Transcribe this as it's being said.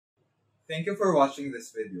Thank you for watching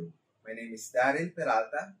this video. My name is Daryl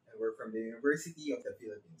Peralta and we're from the University of the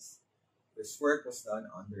Philippines. This work was done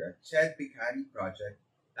under a Ched Bikari project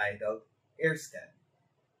titled AirScan.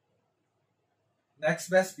 Next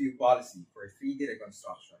best view policy for 3D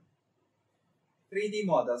reconstruction. 3D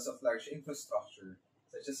models of large infrastructure,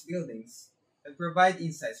 such as buildings, can provide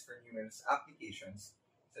insights for numerous applications,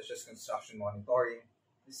 such as construction monitoring,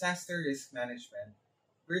 disaster risk management,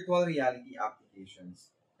 virtual reality applications,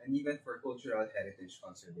 and even for cultural heritage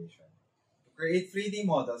conservation. To create 3D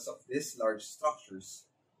models of these large structures,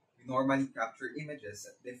 we normally capture images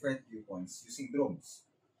at different viewpoints using drones.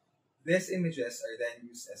 These images are then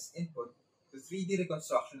used as input to 3D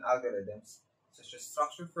reconstruction algorithms such as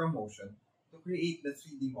structure from motion to create the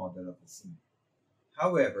 3D model of the scene.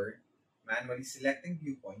 However, manually selecting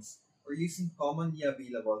viewpoints or using commonly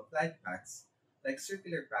available flight paths like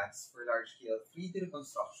circular paths for large-scale 3D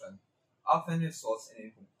reconstruction often results in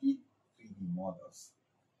incomplete 3D models.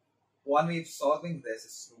 One way of solving this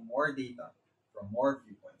is through more data from more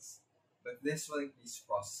viewpoints, but this will increase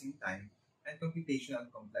processing time and computational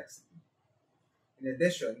complexity. In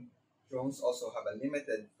addition, drones also have a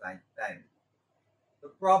limited flight time. The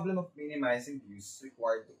problem of minimizing views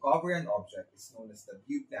required to cover an object is known as the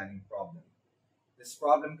view planning problem. This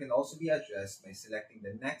problem can also be addressed by selecting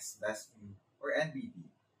the next best view, or NBV,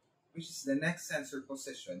 which is the next sensor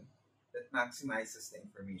position that maximizes the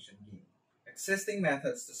information gain. Existing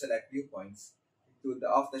methods to select viewpoints include the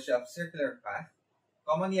off-the-shelf circular path,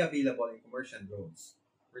 commonly available in commercial drones,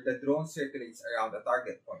 where the drone circulates around a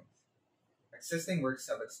target point. Existing works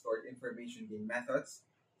have explored information gain methods,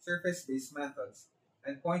 surface-based methods,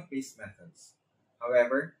 and point-based methods.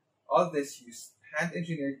 However, all this used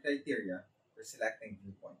hand-engineered criteria for selecting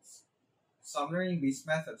viewpoints. Some learning-based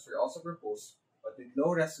methods were also proposed, but with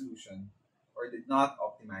low resolution or did not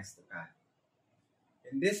optimize the path.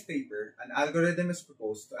 In this paper, an algorithm is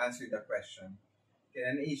proposed to answer the question, can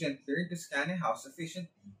an agent learn to scan a house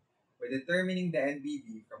efficiently by determining the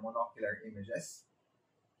NBV from monocular images?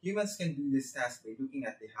 Humans can do this task by looking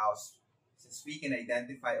at the house, since we can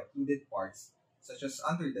identify occluded parts, such as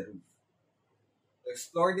under the roof. To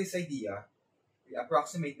explore this idea, we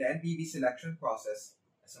approximate the NBV selection process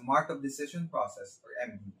as a Markov decision process, or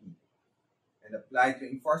MVP, and applied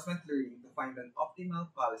reinforcement learning to find an optimal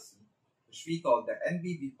policy, which we call the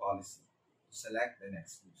NBV policy, to select the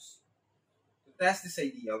next views. To test this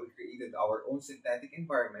idea, we created our own synthetic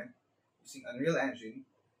environment using Unreal Engine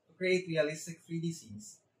to create realistic 3D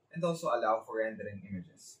scenes and also allow for rendering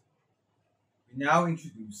images. We now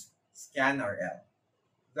introduce ScanRL,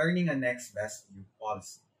 learning a next best view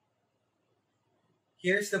policy.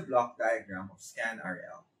 Here's the block diagram of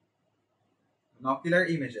ScanRL. Monocular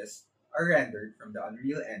images are rendered from the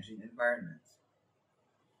Unreal Engine environment.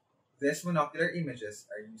 These monocular images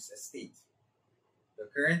are used as state. The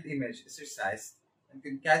current image is resized and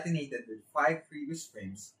concatenated with 5 previous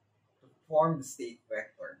frames to form the state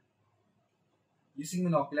vector. Using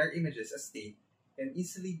monocular images as state can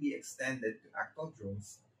easily be extended to actual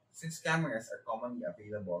drones since cameras are commonly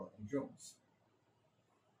available in drones.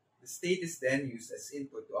 The state is then used as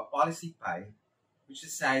input to a policy pi, which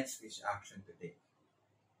decides which action to take.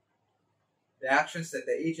 The actions that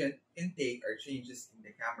the agent can take are changes in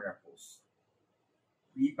the camera pose.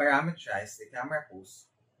 We parameterize the camera pose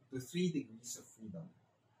to 3 degrees of freedom,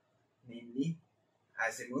 namely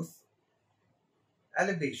azimuth,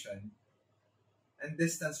 elevation, and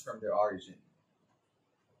distance from the origin.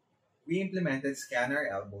 We implemented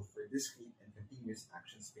ScanRL both for discrete and continuous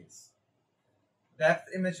action space. Depth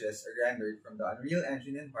images are rendered from the Unreal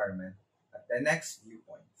Engine environment at the next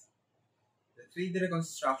viewpoint. The 3D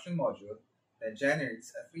Reconstruction Module then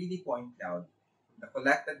generates a 3D point cloud from the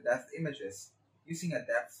collected depth images using a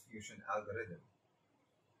depth fusion algorithm.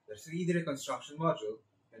 The 3D Reconstruction Module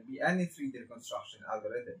can be any 3D reconstruction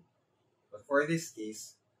algorithm, but for this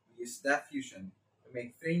case, we use depth fusion to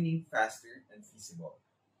make training faster and feasible.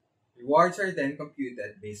 Rewards are then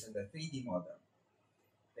computed based on the 3D model.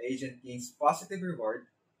 The agent gains positive reward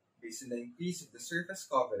based on the increase of the surface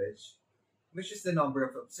coverage, which is the number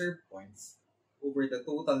of observed points, over the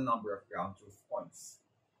total number of ground truth points.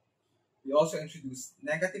 We also introduced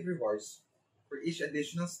negative rewards for each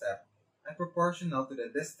additional step and proportional to the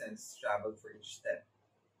distance traveled for each step.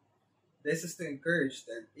 This is to encourage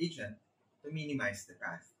the agent to minimize the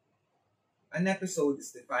path. An episode is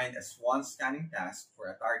defined as one scanning task for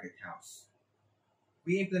a target house.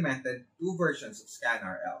 We implemented 2 versions of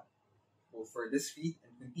ScanRL, both for discrete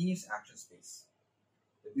and continuous action space.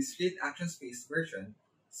 The discrete action space version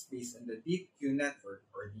is based on the Deep Q network,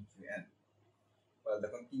 or DQN, while the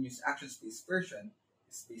continuous action space version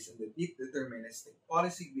is based on the deep deterministic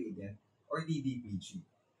policy gradient, or DDBG.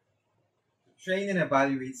 To train and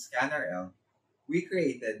evaluate ScanRL, we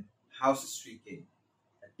created Houses 3K,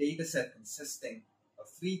 a dataset consisting of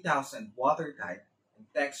 3,000 water-type and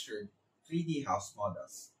textured 3D house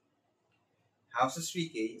models. Houses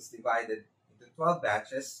 3K is divided into 12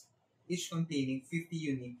 batches, each containing 50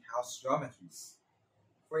 unique house geometries.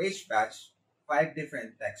 For each batch, 5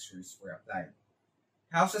 different textures were applied.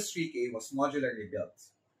 Houses 3K was modularly built.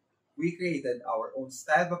 We created our own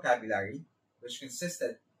style vocabulary, which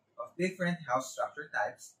consisted of different house structure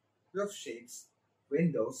types, roof shapes,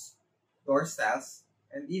 windows, door styles,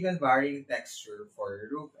 and even varying texture for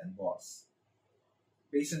roof and walls.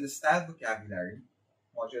 Based on the style vocabulary,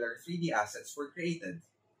 modular 3D assets were created.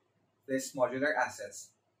 These modular assets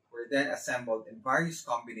were then assembled in various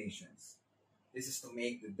combinations. This is to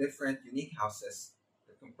make the different unique houses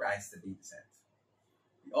that comprise the dataset.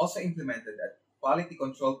 We also implemented a quality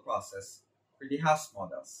control process for the house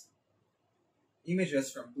models.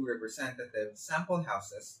 Images from 2 representative sample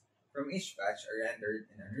houses from each batch are rendered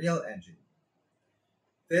in Unreal Engine.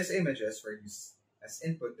 These images were used as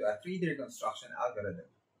input to a 3D reconstruction algorithm.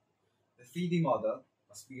 The 3D model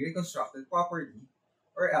must be reconstructed properly,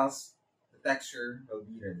 or else the texture will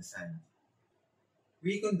be redesigned.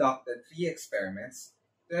 We conducted 3 experiments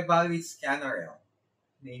to evaluate ScanRL,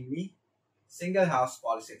 namely Single House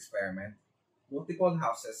Policy Experiment, Multiple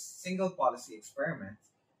Houses Single Policy Experiment,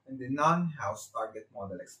 and the Non-House Target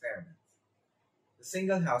Model Experiment. The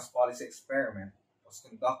Single House Policy Experiment was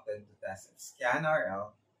conducted to test if ScanRL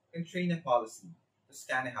can train a policy to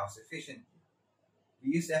scan a house efficiently.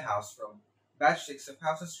 We used a house from batch 6 of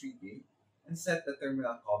Houses 3K and set the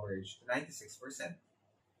terminal coverage to 96%.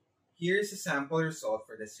 Here is a sample result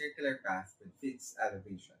for the circular path with fixed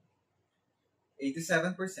elevation.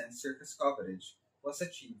 87% surface coverage was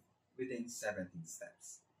achieved within 17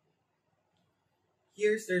 steps.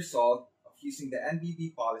 Here's the result of using the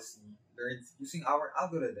NBB policy learned using our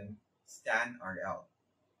algorithm ScanRL.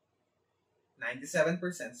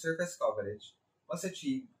 97% surface coverage was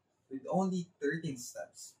achieved with only 13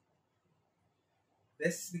 steps.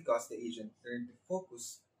 This is because the agent learned to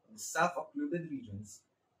focus on the self-occluded regions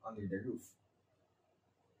under the roof.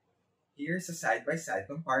 Here's a side-by-side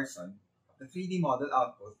comparison of the 3D model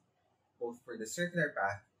output both for the circular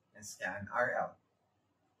path and ScanRL.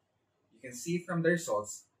 You can see from the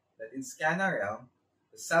results that in ScanRL,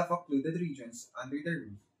 the self-occluded regions under the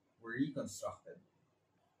roof were reconstructed.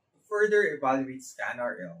 To further evaluate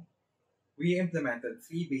ScanRL, we implemented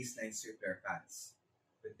 3 baseline circular paths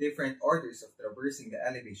with different orders of traversing the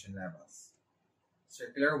elevation levels.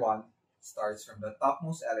 Circular 1 starts from the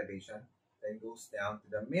topmost elevation, then goes down to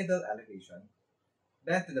the middle elevation,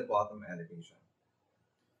 then to the bottom elevation.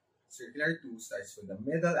 Circular 2 starts with the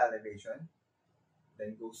middle elevation,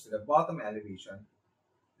 then goes to the bottom elevation,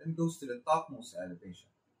 then goes to the topmost elevation.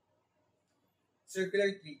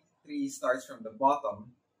 Circular 3 starts from the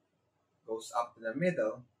bottom, goes up to the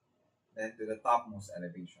middle, then to the topmost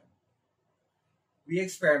elevation. We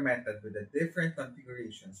experimented with the different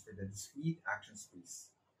configurations for the discrete action space.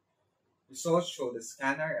 Results show that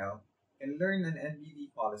ScanRL can learn an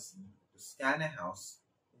NBB policy to scan a house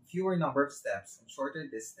in fewer number of steps and shorter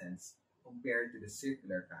distance compared to the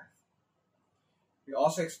circular path. We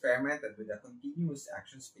also experimented with a continuous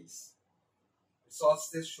action space. Results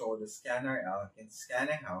still show that ScanRL can scan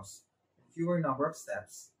a house in fewer number of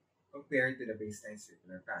steps compared to the baseline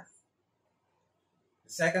circular path.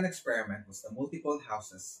 The second experiment was the multiple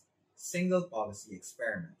houses single policy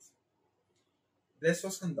experiment. This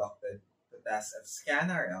was conducted to test if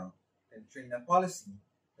ScanRL can train a policy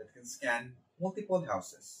that can scan multiple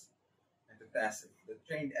houses, and to test if the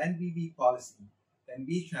trained NBB policy can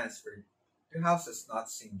be transferred to houses not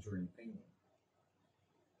seen during training.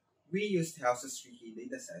 We used Houses 3K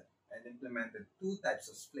dataset and implemented 2 types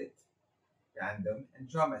of split, random and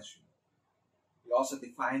geometry. We also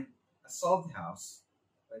defined a solved house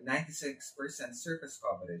when 96% surface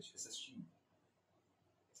coverage is achieved.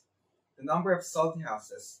 The number of solved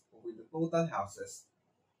houses over the total houses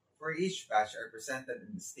for each batch are presented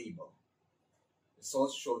in this table.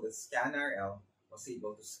 Results show that ScanRL was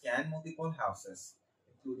able to scan multiple houses,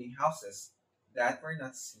 including houses that were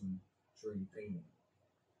not seen during training.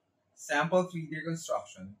 Sample 3D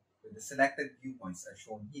reconstruction with the selected viewpoints are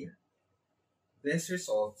shown here. These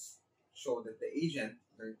results show that the agent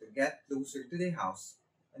learned to get closer to the house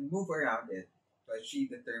and move around it to achieve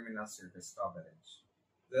the terminal surface coverage.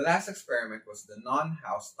 The last experiment was the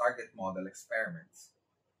non-house target model experiment,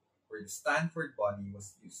 where the Stanford bunny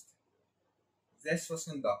was used. This was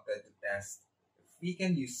conducted to test if we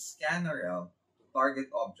can use ScanRL to target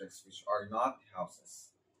objects which are not houses.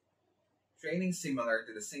 training similar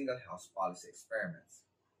to the single house policy experiments.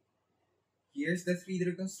 Here's the 3D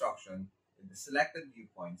reconstruction with the selected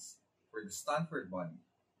viewpoints for the Stanford body.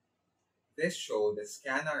 This showed that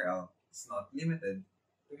ScanRL is not limited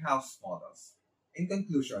to house models. In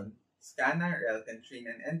conclusion, ScanRL can train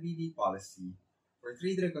an NBV policy for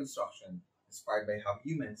 3D reconstruction inspired by how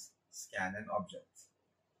humans scan an object.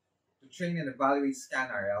 To train and evaluate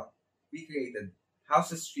ScanRL, we created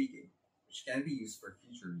houses streaking, which can be used for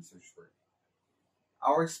future research work.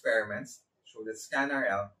 Our experiments show that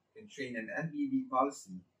ScanRL can train an NBV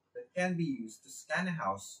policy that can be used to scan a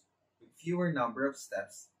house with fewer number of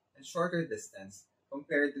steps and shorter distance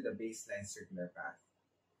compared to the baseline circular path.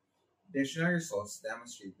 Additional results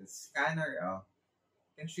demonstrate that ScanRL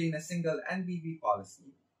can train a single NBV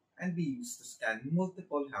policy and be used to scan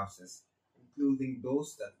multiple houses, including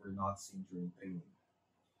those that were not seen during training.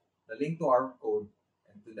 The link to our code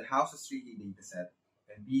and to the houses 3D dataset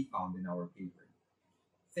can be found in our paper.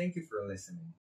 Thank you for listening.